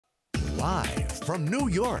Live from New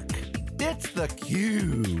York, it's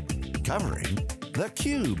theCUBE. Covering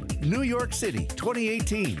theCUBE, New York City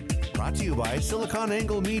 2018. Brought to you by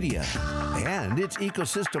SiliconANGLE Media and its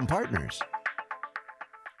ecosystem partners.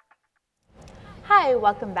 Hi,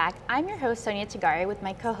 welcome back. I'm your host, Sonia Tagare, with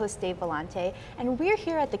my co-host Dave Vellante, and we're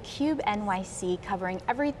here at theCUBE NYC covering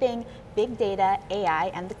everything big data,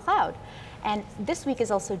 AI, and the cloud. And this week is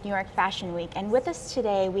also New York Fashion Week, and with us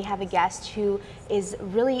today we have a guest who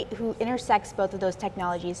intersects both of those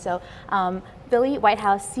technologies. So Billie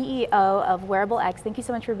Whitehouse, CEO of Wearable X, thank you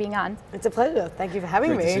so much for being on. It's a pleasure, thank you for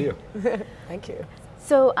having me. Great to see you. Thank you.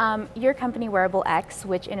 So your company Wearable X,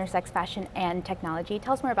 which intersects fashion and technology,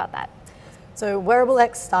 tell us more about that. So Wearable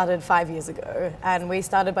X started 5 years ago, and we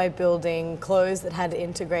started by building clothes that had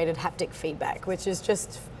integrated haptic feedback, which is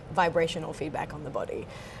just vibrational feedback on the body.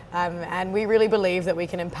 And we really believe that we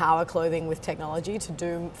can empower clothing with technology to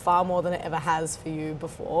do far more than it ever has for you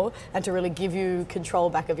before, and to really give you control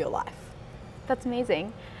back of your life. That's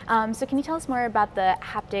amazing. So can you tell us more about the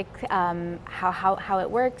haptic, how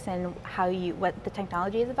it works and what the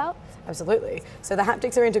technology is about? Absolutely. So the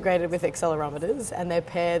haptics are integrated with accelerometers, and they're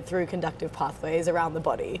paired through conductive pathways around the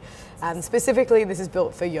body. And specifically, this is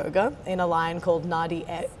built for yoga in a line called Nadi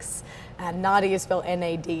X. And Nadi is spelled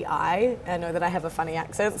N-A-D-I. I know that I have a funny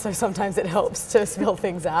accent, so sometimes it helps to spell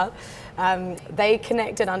things out. They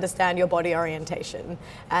connect and understand your body orientation.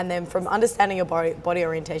 And then from understanding your body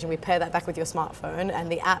orientation, we pair that back with your smartphone,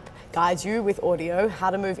 and the app guides you with audio how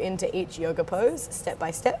to move into each yoga pose step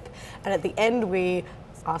by step. And at the end, we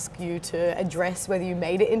ask you to address whether you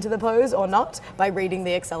made it into the pose or not by reading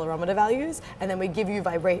the accelerometer values, and then we give you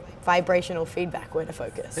vibrational feedback where to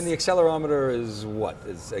focus. And the accelerometer is what?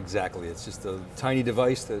 It's exactly? It's just a tiny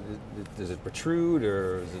device that, does it protrude,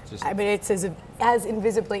 or is it just? I mean, it's as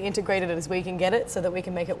invisibly integrated as we can get it, so that we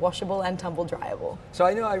can make it washable and tumble dryable. So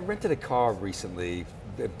I know I rented a car recently,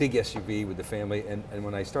 a big SUV with the family, and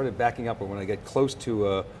when I started backing up, or when I get close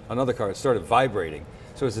to another car, it started vibrating.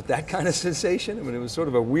 So is it that kind of sensation? I mean, it was sort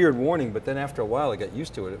of a weird warning, but then after a while I got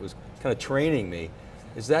used to it. It was kind of training me.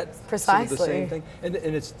 Is that precisely sort of the same thing?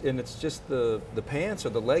 And it's just the pants or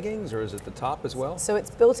the leggings, or is it the top as well? So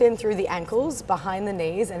it's built in through the ankles, behind the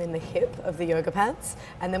knees, and in the hip of the yoga pants.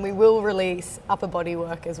 And then we will release upper body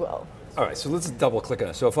work as well. All right, so let's double click on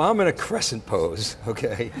it. So if I'm in a crescent pose,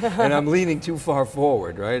 okay, and I'm leaning too far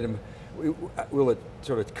forward, right? Will it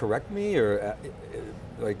sort of correct me, or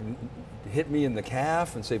like hit me in the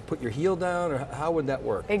calf and say, put your heel down, or how would that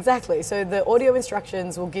work? Exactly, so the audio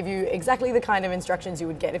instructions will give you exactly the kind of instructions you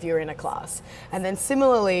would get if you were in a class. And then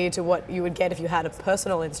similarly to what you would get if you had a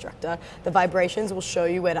personal instructor, the vibrations will show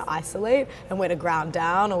you where to isolate and where to ground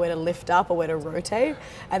down, or where to lift up, or where to rotate.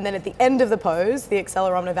 And then at the end of the pose, the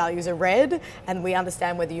accelerometer values are read, and we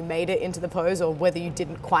understand whether you made it into the pose or whether you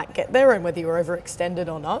didn't quite get there, and whether you were overextended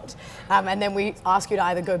or not. And then we ask you to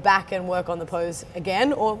either go back and work on the pose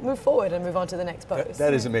again, or move forward and move on to the next pose.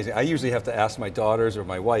 That is amazing. I usually have to ask my daughters or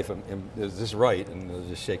my wife, is this right? And they'll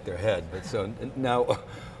just shake their head. But so now,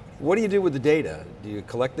 what do you do with the data? Do you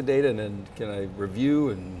collect the data, and then can I review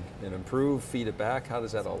and improve, feed it back? How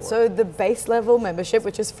does that all work? So the base level membership,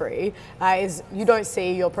 which is free, is you don't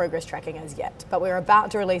see your progress tracking as yet. But we're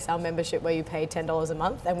about to release our membership where you pay $10 a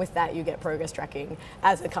month, and with that you get progress tracking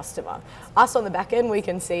as a customer. Us on the back end, we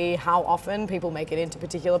can see how often people make it into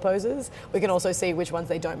particular poses. We can also see which ones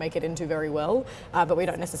they don't make it into very well, but we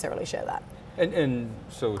don't necessarily share that. And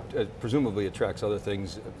so presumably it tracks other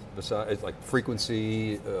things besides, like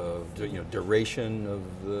frequency, duration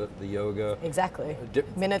of the yoga. Exactly.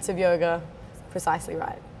 Minutes of yoga, precisely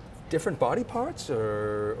right. Different body parts,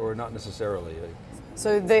 or not necessarily?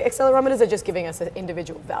 So the accelerometers are just giving us an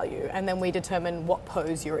individual value, and then we determine what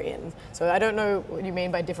pose you're in. So I don't know what you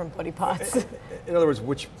mean by different body parts. In other words,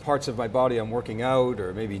 which parts of my body I'm working out,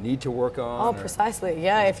 or maybe need to work on? Oh, precisely,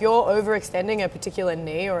 yeah. If you're overextending a particular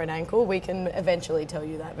knee or an ankle, we can eventually tell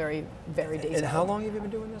you that very, very detailed. And how long have you been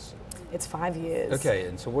doing this? It's 5 years. Okay,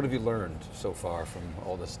 and so what have you learned so far from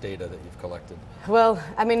all this data that you've collected? Well,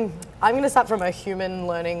 I mean, I'm going to start from a human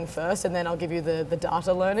learning first, and then I'll give you the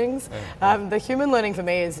data learnings. The human learning for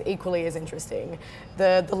me is equally as interesting.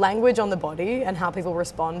 The language on the body and how people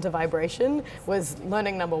respond to vibration was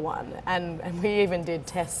learning number one. And we even did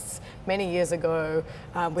tests many years ago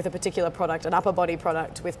with a particular product, an upper body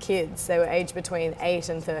product with kids. They were aged between 8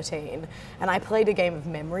 and 13. And I played a game of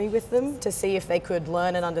memory with them to see if they could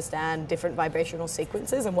learn and understand different vibrational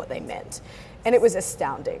sequences and what they meant. And it was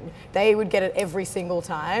astounding. They would get it every single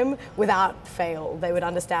time without fail. They would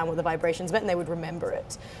understand what the vibrations meant, and they would remember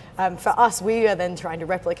it. For us, we are then trying to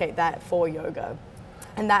replicate that for yoga.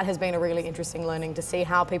 And that has been a really interesting learning to see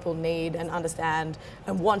how people need and understand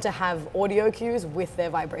and want to have audio cues with their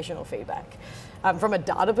vibrational feedback. From a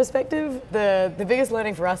data perspective, the biggest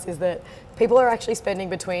learning for us is that people are actually spending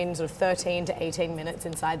between sort of 13 to 18 minutes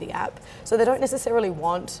inside the app. So they don't necessarily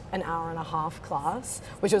want an hour and a half class,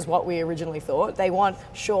 which is what we originally thought. They want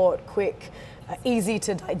short, quick, easy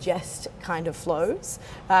to digest kind of flows.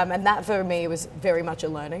 And that for me was very much a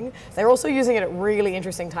learning. They're also using it at really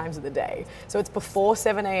interesting times of the day. So it's before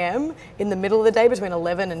 7 a.m., in the middle of the day between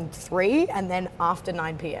 11 and 3, and then after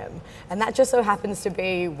 9 p.m. And that just so happens to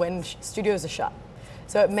be when studios are shut.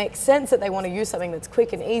 So it makes sense that they want to use something that's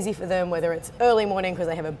quick and easy for them, whether it's early morning because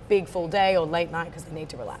they have a big full day or late night because they need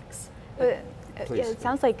to relax. Yeah, it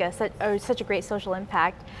sounds like such a great social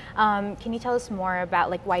impact. Can you tell us more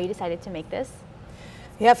about why you decided to make this?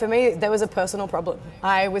 Yeah, for me, there was a personal problem.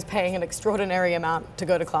 I was paying an extraordinary amount to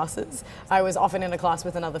go to classes. I was often in a class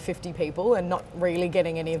with another 50 people and not really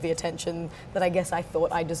getting any of the attention that I guess I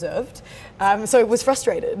thought I deserved. So it was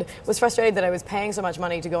frustrated. Was frustrated that I was paying so much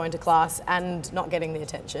money to go into class and not getting the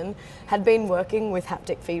attention. Had been working with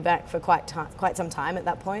haptic feedback for quite some time at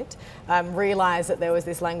that point. Realized that there was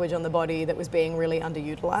this language on the body that was being really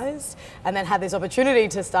underutilized, and then had this opportunity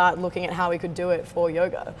to start looking at how we could do it for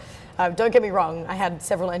yoga. Don't get me wrong, I had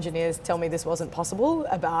several engineers tell me this wasn't possible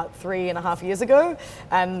about 3.5 years ago,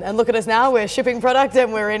 and look at us now, we're shipping product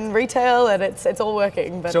and we're in retail and it's all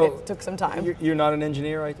working, but it took some time. You're not an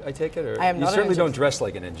engineer, I take it? Or I am not. You certainly don't dress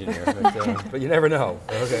like an engineer, but you never know.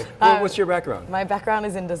 Okay. What's your background? My background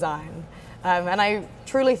is in design. And I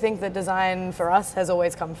truly think that design for us has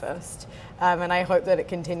always come first. And I hope that it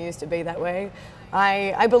continues to be that way.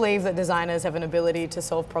 I believe that designers have an ability to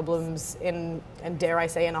solve problems in, and dare I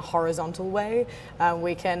say, in a horizontal way.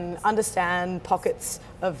 We can understand pockets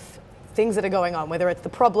of things that are going on, whether it's the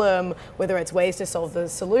problem, whether it's ways to solve the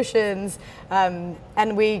solutions,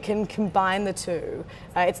 and we can combine the two.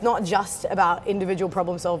 It's not just about individual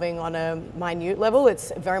problem solving on a minute level,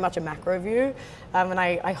 it's very much a macro view. And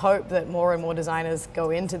I hope that more and more designers go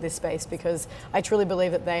into this space because I truly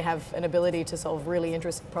believe that they have an ability to solve really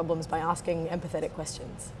interesting problems by asking empathetic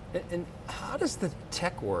questions. And how does the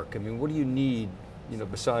tech work? I mean, what do you need,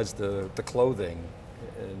 besides the clothing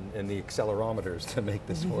and the accelerometers to make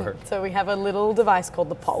this work? So we have a little device called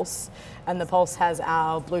the Pulse, and the Pulse has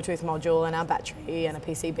our Bluetooth module and our battery and a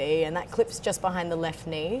PCB, and that clips just behind the left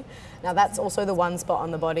knee. Now that's also the one spot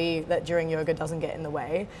on the body that during yoga doesn't get in the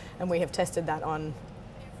way, and we have tested that on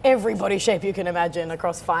every body shape you can imagine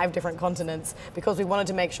across 5 different continents because we wanted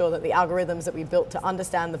to make sure that the algorithms that we built to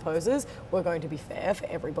understand the poses were going to be fair for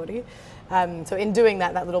everybody. So in doing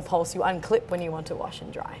that, that little pulse you unclip when you want to wash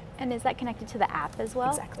and dry. And is that connected to the app as well?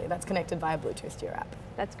 Exactly, that's connected via Bluetooth to your app.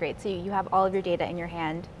 That's great. So you have all of your data in your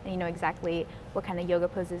hand and you know exactly what kind of yoga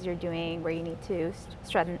poses you're doing, where you need to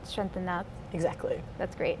strengthen up. Exactly.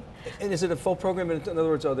 That's great. And is it a full program? In other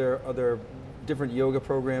words, are there different yoga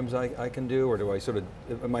programs I can do, or do I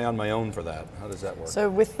am I on my own for that? How does that work? So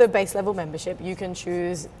with the base level membership, you can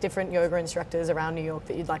choose different yoga instructors around New York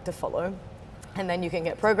that you'd like to follow. And then you can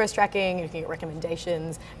get progress tracking, you can get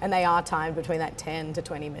recommendations, and they are timed between that 10 to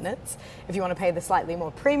 20 minutes. If you want to pay the slightly more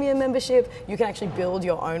premium membership, you can actually build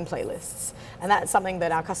your own playlists. And that's something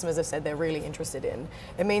that our customers have said they're really interested in.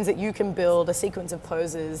 It means that you can build a sequence of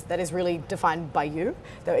poses that is really defined by you,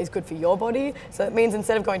 that is good for your body. So it means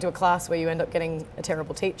instead of going to a class where you end up getting a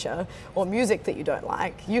terrible teacher or music that you don't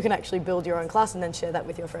like, you can actually build your own class and then share that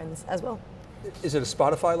with your friends as well. Is it a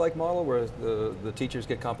Spotify-like model where the teachers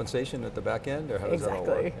get compensation at the back end, or how does that all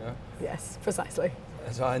work? Exactly. Yeah? Yes, precisely.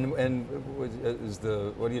 So, and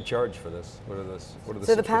what do you charge for this? What are the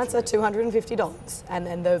So the pants are $250, and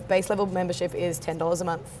then the base level membership is $10 a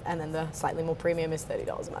month, and then the slightly more premium is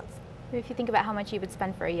 $30 a month. If you think about how much you would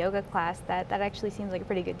spend for a yoga class, that actually seems like a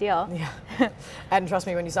pretty good deal. Yeah. And trust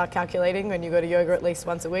me, when you start calculating, when you go to yoga at least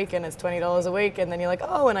once a week and it's $20 a week, and then you're like,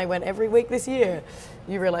 oh, and I went every week this year,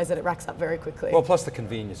 you realize that it racks up very quickly. Well, plus the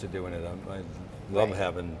convenience of doing it. I love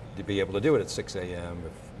having to be able to do it at 6 a.m.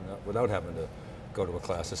 without having to go to a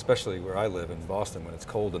class, especially where I live in Boston when it's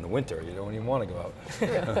cold in the winter. You don't even want to go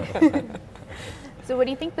out. So what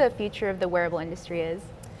do you think the future of the wearable industry is?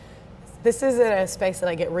 This is a space that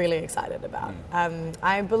I get really excited about.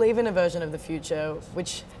 I believe in a version of the future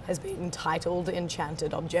which has been titled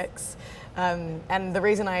Enchanted Objects. And the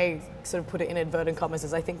reason I sort of put it in inverted commas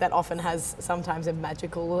is I think that often has sometimes a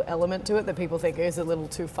magical element to it that people think is a little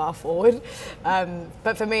too far forward.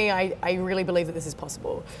 But for me, I really believe that this is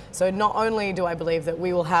possible. So not only do I believe that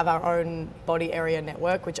we will have our own body area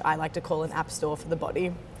network, which I like to call an app store for the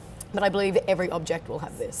body, but I believe every object will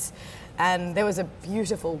have this. And there was a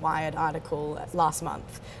beautiful Wired article last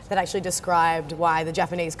month that actually described why the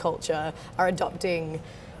Japanese culture are adopting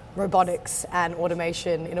robotics and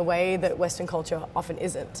automation in a way that Western culture often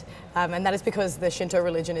isn't. And that is because the Shinto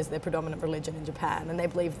religion is their predominant religion in Japan, and they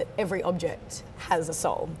believe that every object has a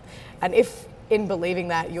soul. And if in believing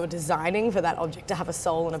that you're designing for that object to have a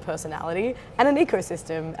soul and a personality and an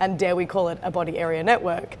ecosystem, and dare we call it a body area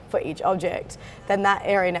network for each object, then that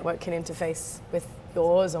area network can interface with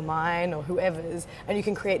yours or mine or whoever's, and you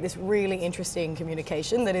can create this really interesting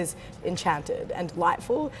communication that is enchanted and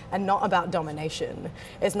delightful and not about domination.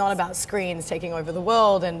 It's not about screens taking over the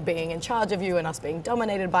world and being in charge of you and us being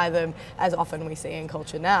dominated by them, as often we see in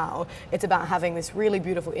culture now. It's about having this really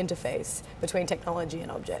beautiful interface between technology and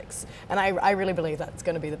objects. And I really believe that's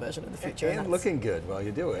going to be the version of the future. And looking good while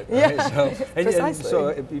you do it. Right? Yeah, and precisely.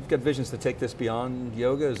 so you've got visions to take this beyond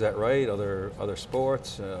yoga, is that right? Other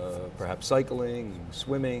sports, perhaps cycling,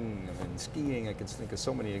 swimming, and skiing. I can think of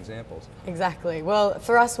so many examples. Exactly. Well,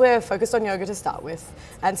 for us, we're focused on yoga to start with,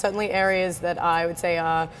 and certainly areas that I would say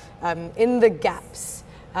are in the gaps.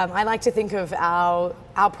 I like to think of our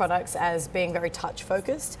products as being very touch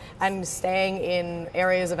focused and staying in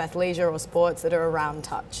areas of athleisure or sports that are around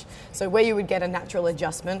touch. So where you would get a natural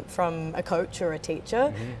adjustment from a coach or a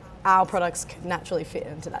teacher, our products can naturally fit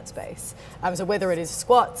into that space. So whether it is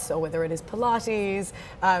squats or whether it is Pilates,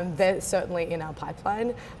 they're certainly in our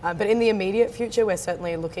pipeline. But in the immediate future, we're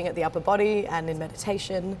certainly looking at the upper body and in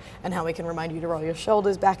meditation and how we can remind you to roll your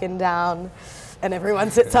shoulders back and down and everyone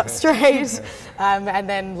sits up straight. And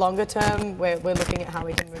then longer term, we're looking at how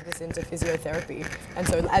we can move this into physiotherapy. And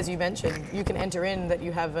so as you mentioned, you can enter in that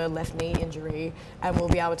you have a left knee injury and we'll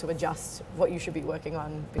be able to adjust what you should be working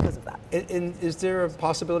on because of that. And is there a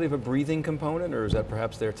possibility of a breathing component, or is that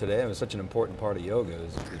perhaps there today? I mean, it's such an important part of yoga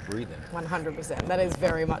is breathing. 100%. That is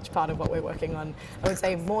very much part of what we're working on. I would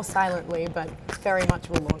say more silently, but very much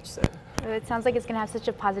will launch soon. It sounds like it's going to have such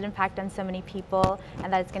a positive impact on so many people,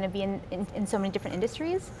 and that it's going to be in so many different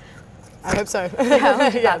industries. I hope so.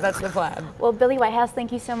 Yeah, that's the plan. Well, Billie Whitehouse,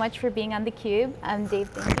 thank you so much for being on theCUBE. Dave,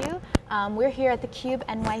 thank you. We're here at theCUBE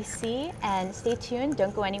NYC, and stay tuned,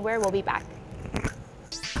 don't go anywhere, we'll be back.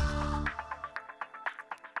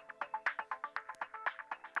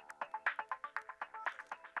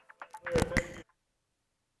 Thank you.